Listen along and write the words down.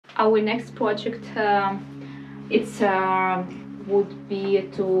Our next project would be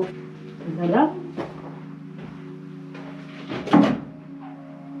to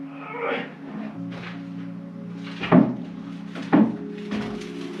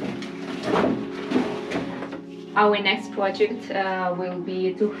will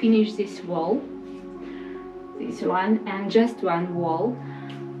be to finish this wall, this one, and just one wall.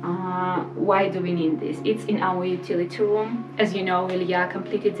 Why do we need this? It's in our utility room. As you know, Ilya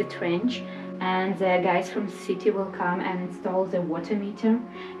completed the trench, and the guys from the city will come and install the water meter.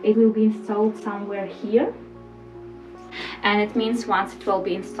 It will be installed somewhere here, and it means once it will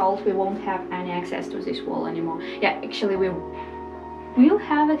be installed, we won't have any access to this wall anymore. Yeah, actually we will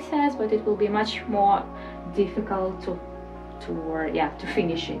have access, but it will be much more difficult to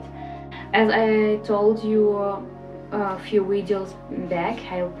finish it. As I told you a few videos back,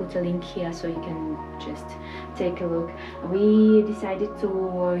 I'll put a link here so you can just take a look. We decided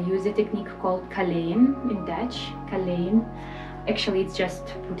to use a technique called kalijn in Dutch. Kalijn. Actually, it's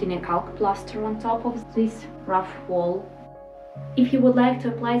just putting a calc plaster on top of this rough wall. If you would like to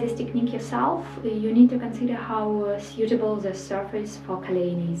apply this technique yourself, you need to consider how suitable the surface for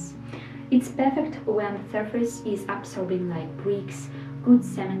kalijn is. It's perfect when the surface is absorbing like bricks, good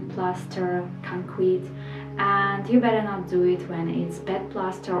cement plaster, concrete, and you better not do it when it's bad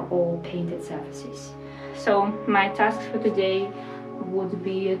plaster or painted surfaces. So my task for today would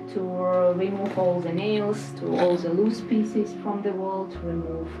be to remove all the nails, to all the loose pieces from the wall, to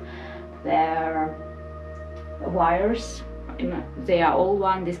remove their wires. They are all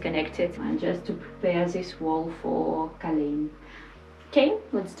disconnected, and just to prepare this wall for kalijn. Okay,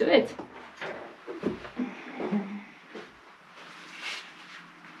 let's do it.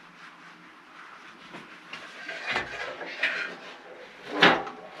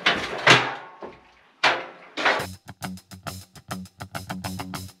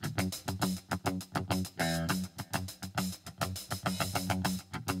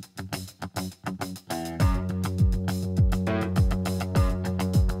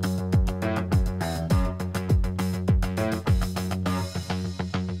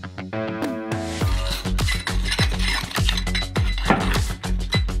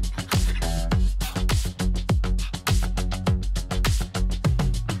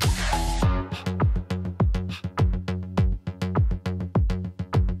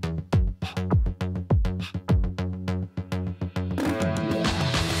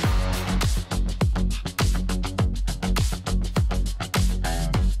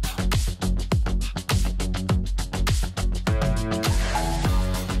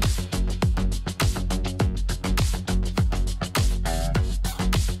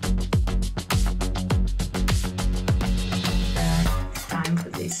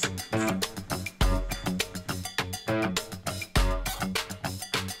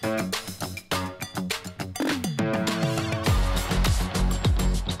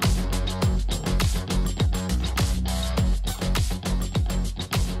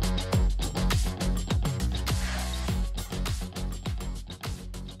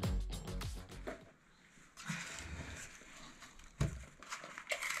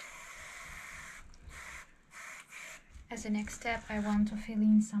 As a next step, I want to fill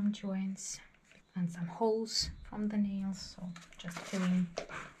in some joints and some holes from the nails, so just fill in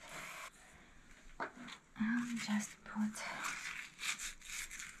and just put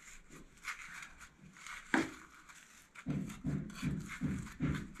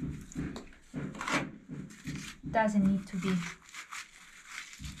doesn't need to be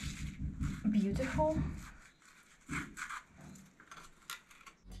beautiful.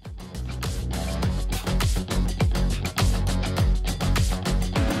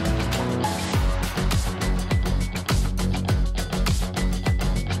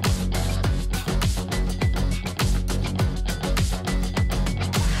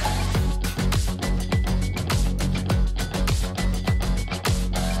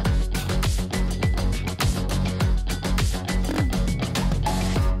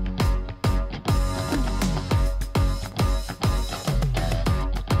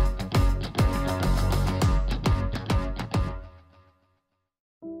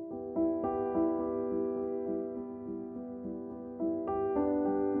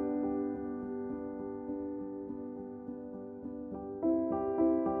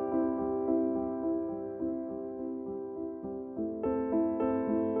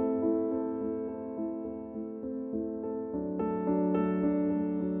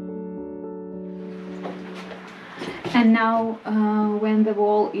 And now when the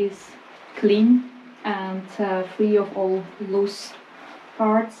wall is clean and free of all loose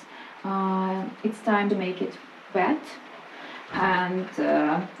parts, it's time to make it wet. And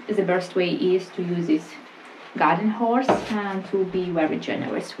the best way is to use this garden hose and to be very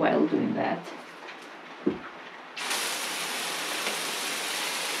generous while doing that.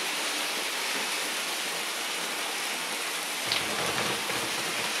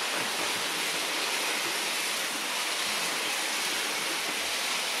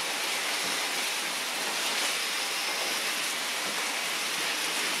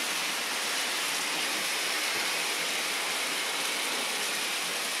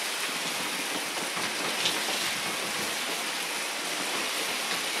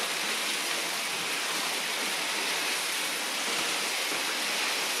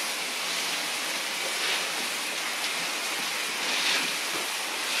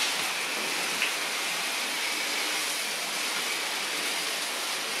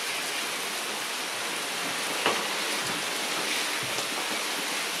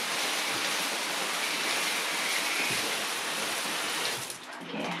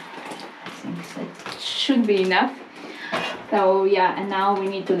 Should be enough. So yeah, and now we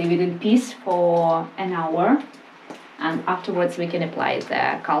need to leave it in peace for an hour, and afterwards we can apply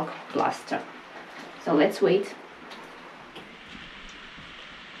the calc plaster. So let's wait.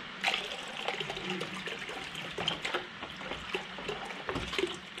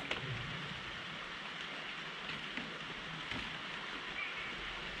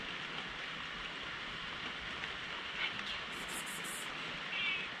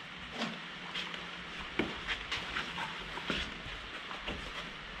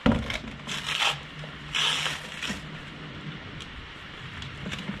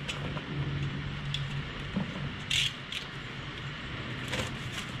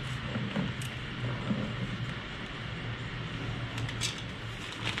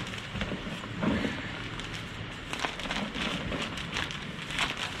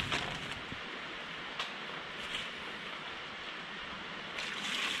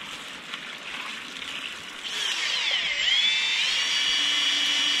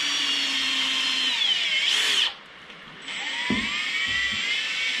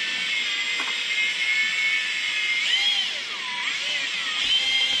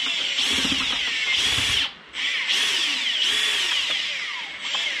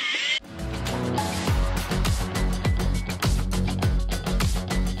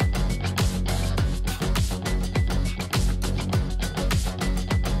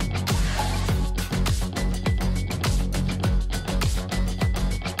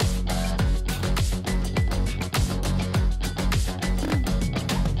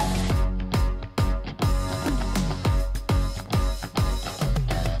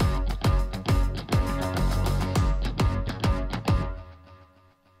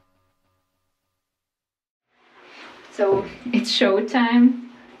 So it's show time.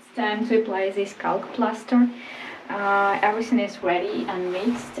 It's time to apply this calc plaster. Everything is ready and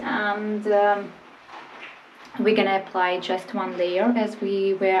mixed, and we're gonna apply just one layer as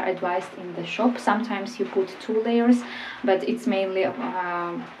we were advised in the shop. Sometimes you put 2 layers, but it's mainly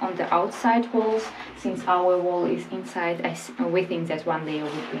on the outside walls. Since our wall is inside, we think that 1 layer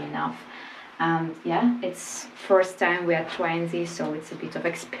would be enough. And yeah, it's first time we are trying this, so it's a bit of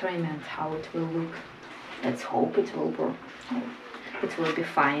experiment how it will look. Let's hope it will work. It will be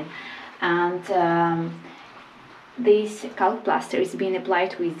fine. And this calc plaster is being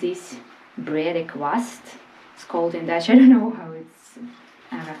applied with this bread kwast. It's called in Dutch. I don't know how it's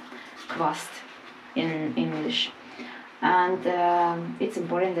kwast in English. And it's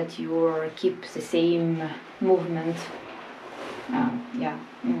important that you keep the same movement,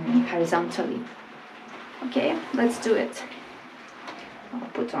 horizontally. Okay, let's do it. I'll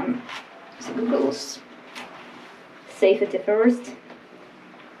put on the goggles. Safety first.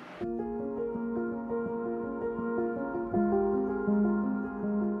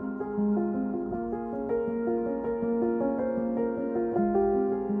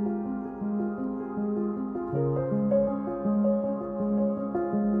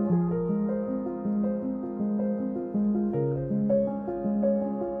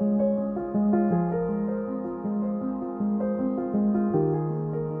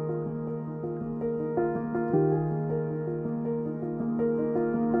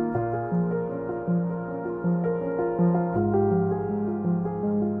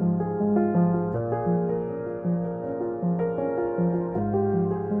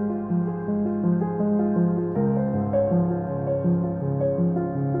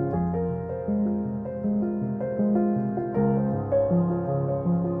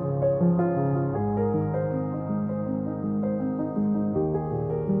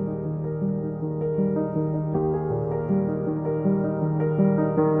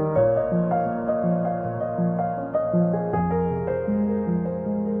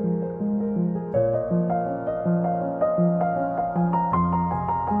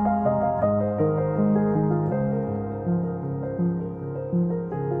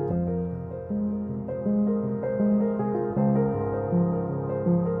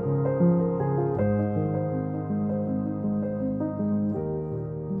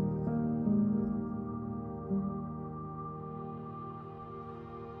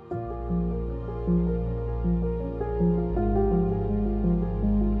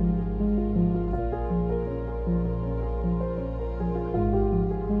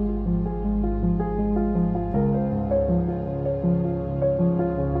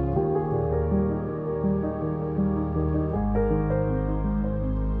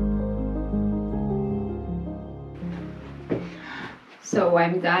 So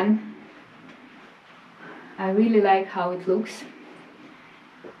I'm done. I really like how it looks.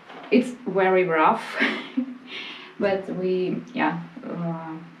 It's very rough, but we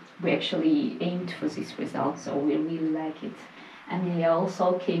actually aimed for this result, so we really like it. And he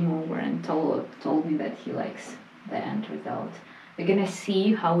also came over and told me that he likes the end result. We're gonna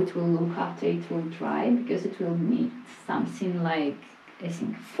see how it will look after it will dry, because it will need something like, I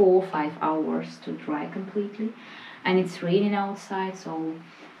think, 4 or 5 hours to dry completely. And it's raining outside, so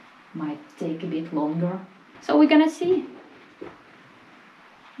might take a bit longer. So we're gonna see.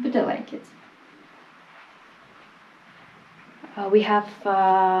 But I like it. We have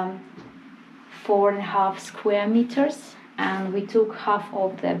 4.5 square meters, and we took half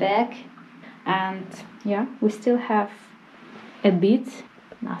of the back, and yeah, we still have a bit,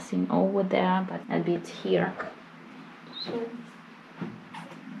 nothing over there, but a bit here. So,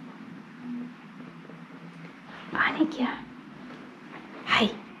 Annika, hi.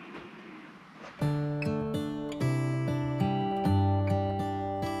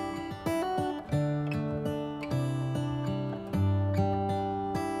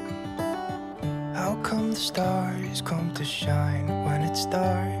 How come the stars come to shine when it's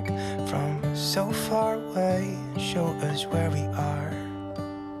dark from so far away and show us where we are?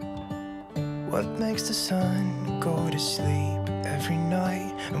 What makes the sun go to sleep every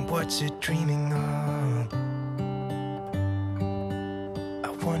night, and what's it dreaming of? I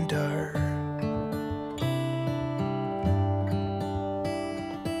wonder.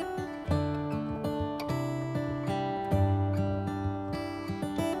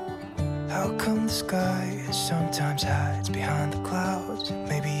 How come the sky sometimes hides behind the clouds?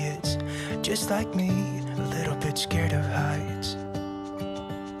 Maybe it's just like me, a little bit scared of heights.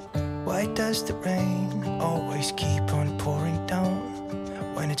 Why does the rain always keep on pouring down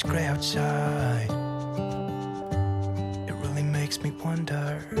when it's grey outside? It really makes me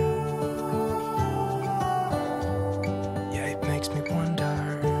wonder. Yeah, it makes me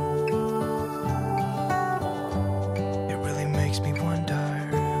wonder. It really makes me wonder.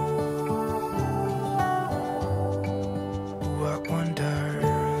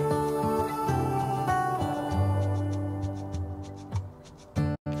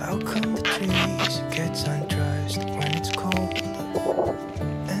 How come the trees gets undressed when it's cold?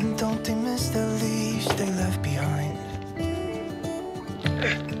 And don't they miss the leaves they left behind?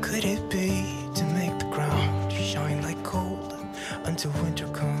 Could it be to make the ground shine like gold until winter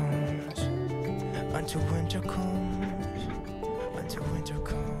comes? Until winter comes. Until winter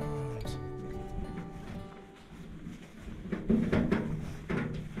comes.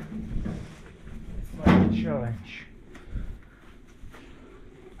 Fun challenge.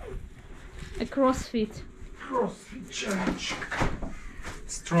 A crossfit. CrossFit challenge.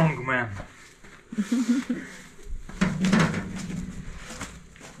 Strong man.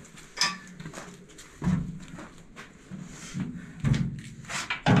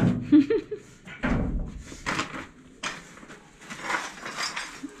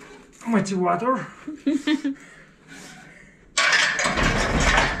 Motivator.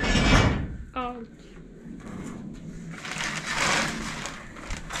 Oh.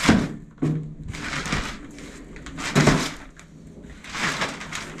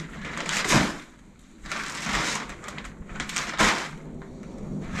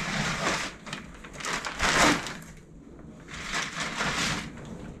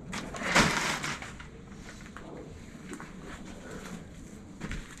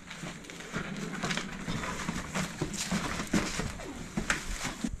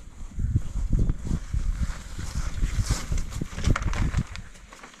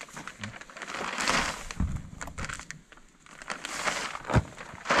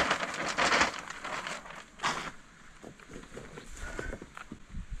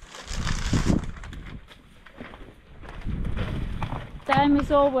 Time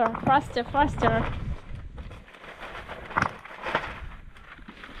is over. Faster, faster.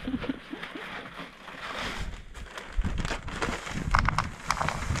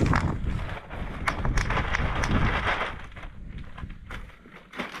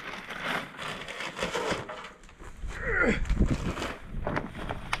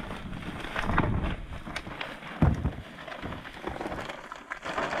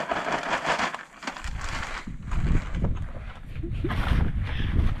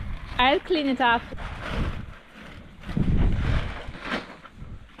 I'll clean it up.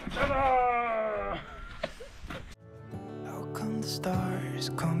 Ta-da! How come the stars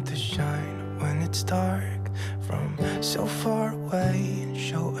come to shine when it's dark from so far away and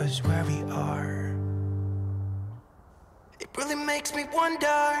show us where we are? It really makes me wonder.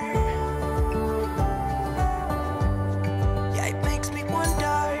 Yeah, it makes me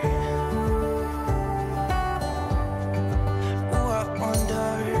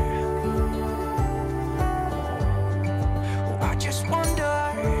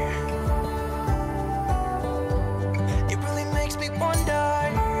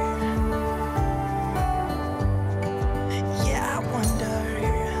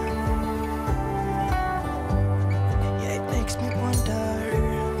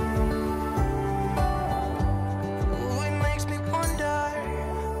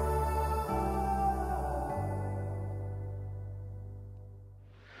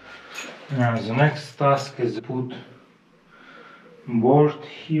The next task is put board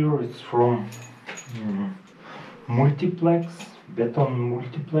here. It's from multiplex, beton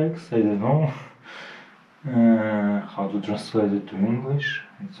multiplex. I don't know how to translate it to English.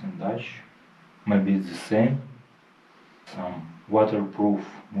 It's in Dutch. Maybe it's the same. Some waterproof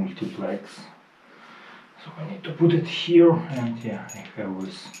multiplex. So I need to put it here, and yeah, I have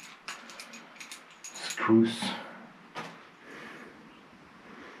this screws.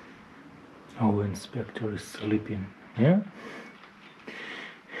 Our inspector is sleeping. Yeah.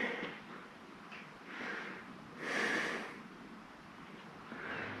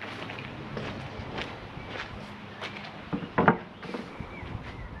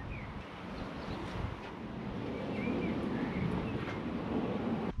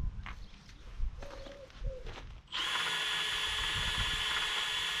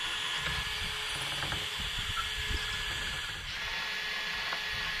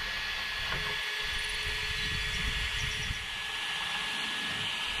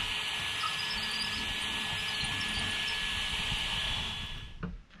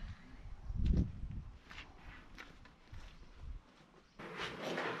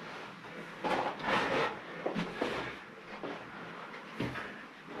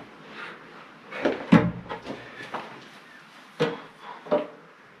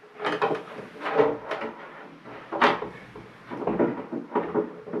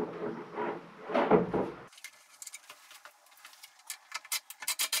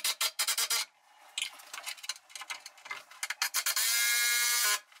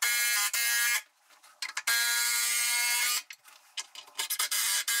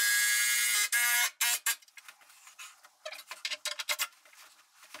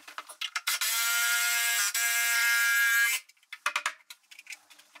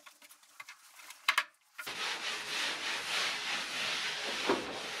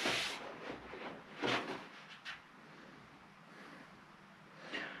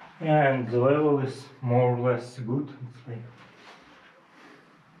 Yeah, and the level is more or less good. It's like,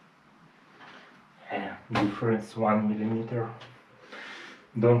 yeah, difference 1 millimeter.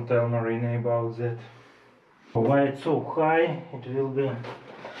 Don't tell Marina about that. Why it's so high? It will be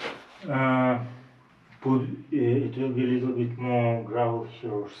it will be a little bit more gravel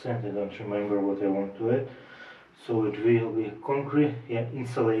here or sand. I don't remember what I want to add. So it will be concrete, yeah,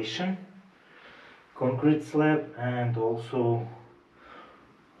 insulation, concrete slab, and also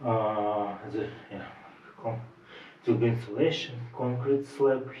it will be insulation, concrete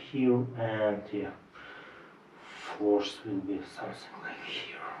slab here, and yeah, floors will be something like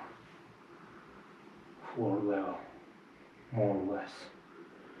here, floor level, more or less.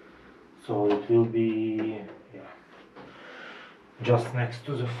 So it will be, yeah, just next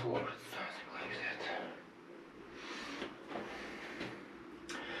to the floor, something like that.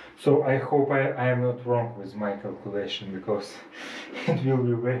 So I hope I am not wrong with my calculation, because it will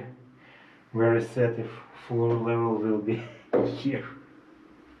be very sad if floor level will be here.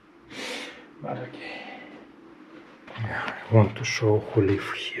 But okay. Yeah, I want to show who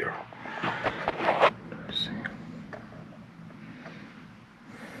live here.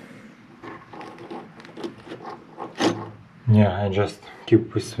 Yeah, I just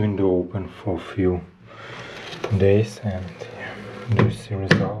keep this window open for a few days, and yeah, do you see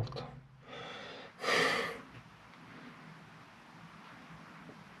result?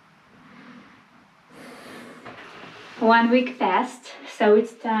 1 week passed, so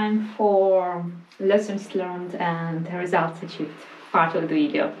it's time for lessons learned and results achieved part of the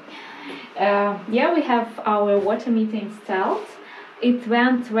video. Yeah, we have our water meter installed. It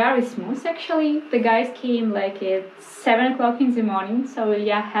went very smooth actually. The guys came like at 7 o'clock in the morning, so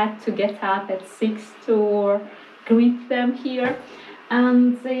Ilya had to get up at 6 to greet them here,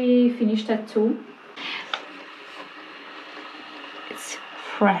 and they finished at 2. It's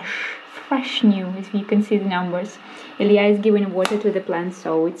fresh new, as you can see the numbers. Ilya is giving water to the plant,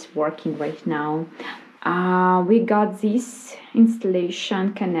 so it's working right now. We got this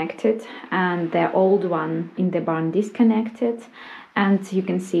installation connected and the old one in the barn disconnected, and you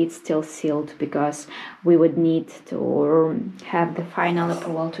can see it's still sealed because we would need to have the final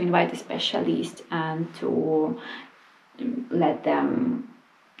approval to invite a specialist and to let them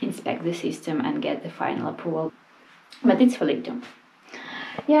inspect the system and get the final approval, but it's fully done.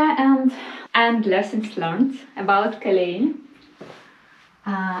 Yeah, and lessons learned about clay.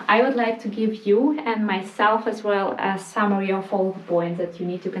 I would like to give you and myself as well a summary of all the points that you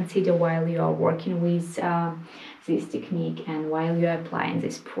need to consider while you are working with this technique and while you are applying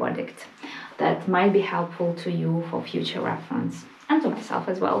this product, that might be helpful to you for future reference and to myself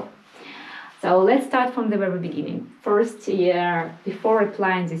as well. So let's start from the very beginning. First, before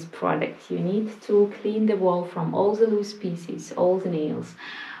applying this product, you need to clean the wall from all the loose pieces, all the nails.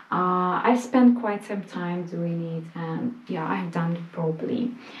 I spent quite some time doing it, and yeah, I've done it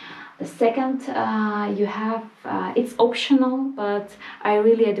properly. The second, it's optional, but I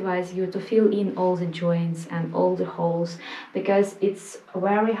really advise you to fill in all the joints and all the holes, because it's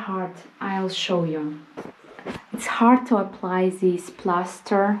very hard. I'll show you. It's hard to apply this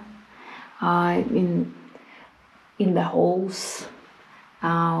plaster in the holes.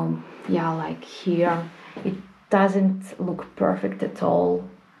 Yeah, like here, it doesn't look perfect at all.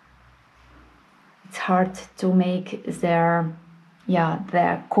 It's hard to make their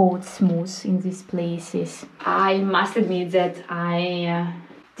coat smooth in these places. I must admit that I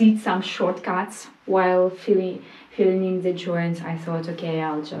did some shortcuts while filling in the joints. I thought, okay,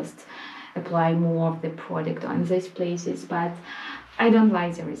 I'll just apply more of the product on these places, but I don't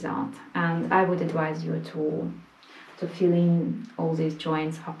like the result, and I would advise you to fill in all these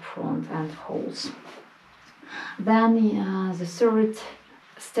joints up front and holes. Then the third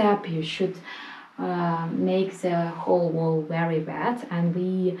step, you should make the whole wall very wet, and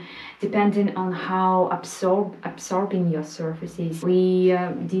depending on how absorbing your surface is, we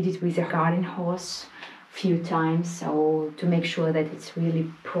did it with a garden hose few times, so to make sure that it's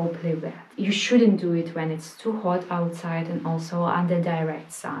really properly wet. You shouldn't do it when it's too hot outside and also under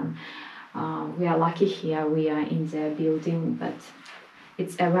direct sun. We are lucky here, we are in the building, but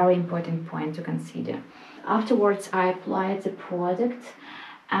it's a very important point to consider. Afterwards, I applied the product,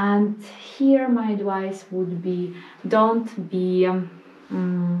 and here my advice would be, don't be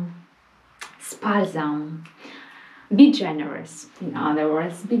sparsam. Be generous. In other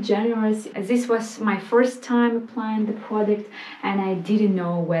words, be generous. This was my first time applying the product, and I didn't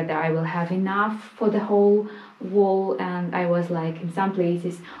know whether I will have enough for the whole wall, and I was like, in some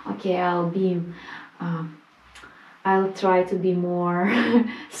places, okay, I'll try to be more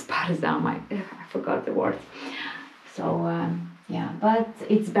sparsam. I forgot the word. So yeah, but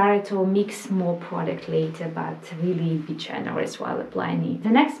it's better to mix more product later, but really be generous while applying it. The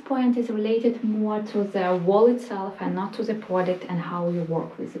next point is related more to the wall itself and not to the product and how you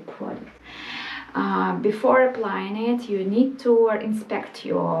work with the product. Before applying it, you need to inspect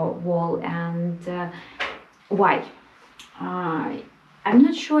your wall, and why? I'm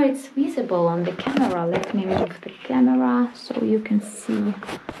not sure it's visible on the camera. Let me move the camera so you can see.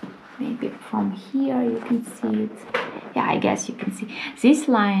 Maybe from here you can see it. Yeah, I guess you can see. This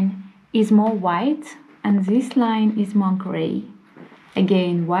line is more white and this line is more gray.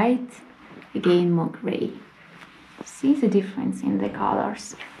 Again white, again more gray. See the difference in the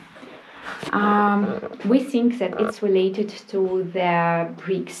colors. We think that it's related to the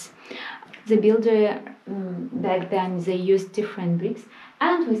bricks. The builder back then, they used different bricks,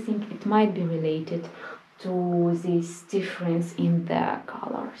 and we think it might be related to this difference in the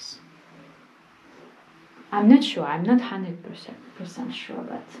colors. I'm not sure, I'm not 100% sure,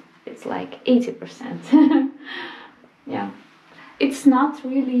 but it's like 80%. Yeah, it's not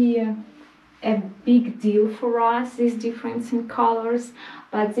really a big deal for us, this difference in colors,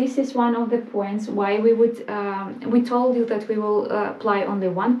 but this is one of the points why we told you that we will apply only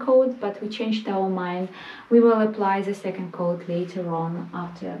one coat, but we changed our mind. We will apply the second coat later on,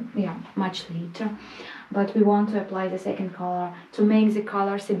 much later. But we want to apply the second color to make the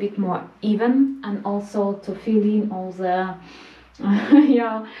colors a bit more even, and also to fill in all the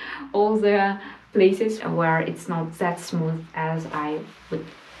all the places where it's not that smooth as I would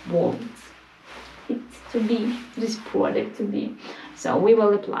want it to be, this product to be. So we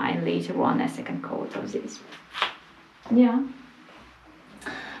will apply later on a second coat of this. Yeah,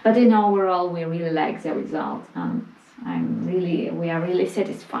 but in overall we really like the result, and we are really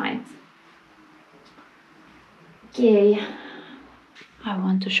satisfied. Okay, I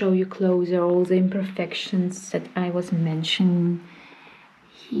want to show you closer all the imperfections that I was mentioning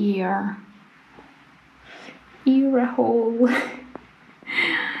here. Ear hole.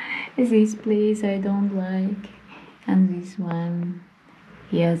 This place I don't like, and this one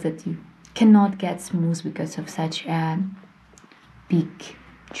here that you cannot get smooth because of such a big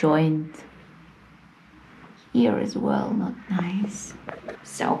joint. Here as well, not nice.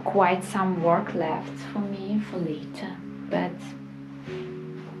 So quite some work left for me for later, but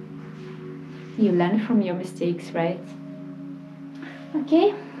you learn from your mistakes, right?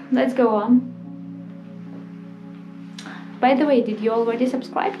 Okay, let's go on. By the way, did you already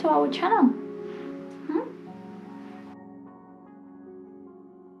subscribe to our channel?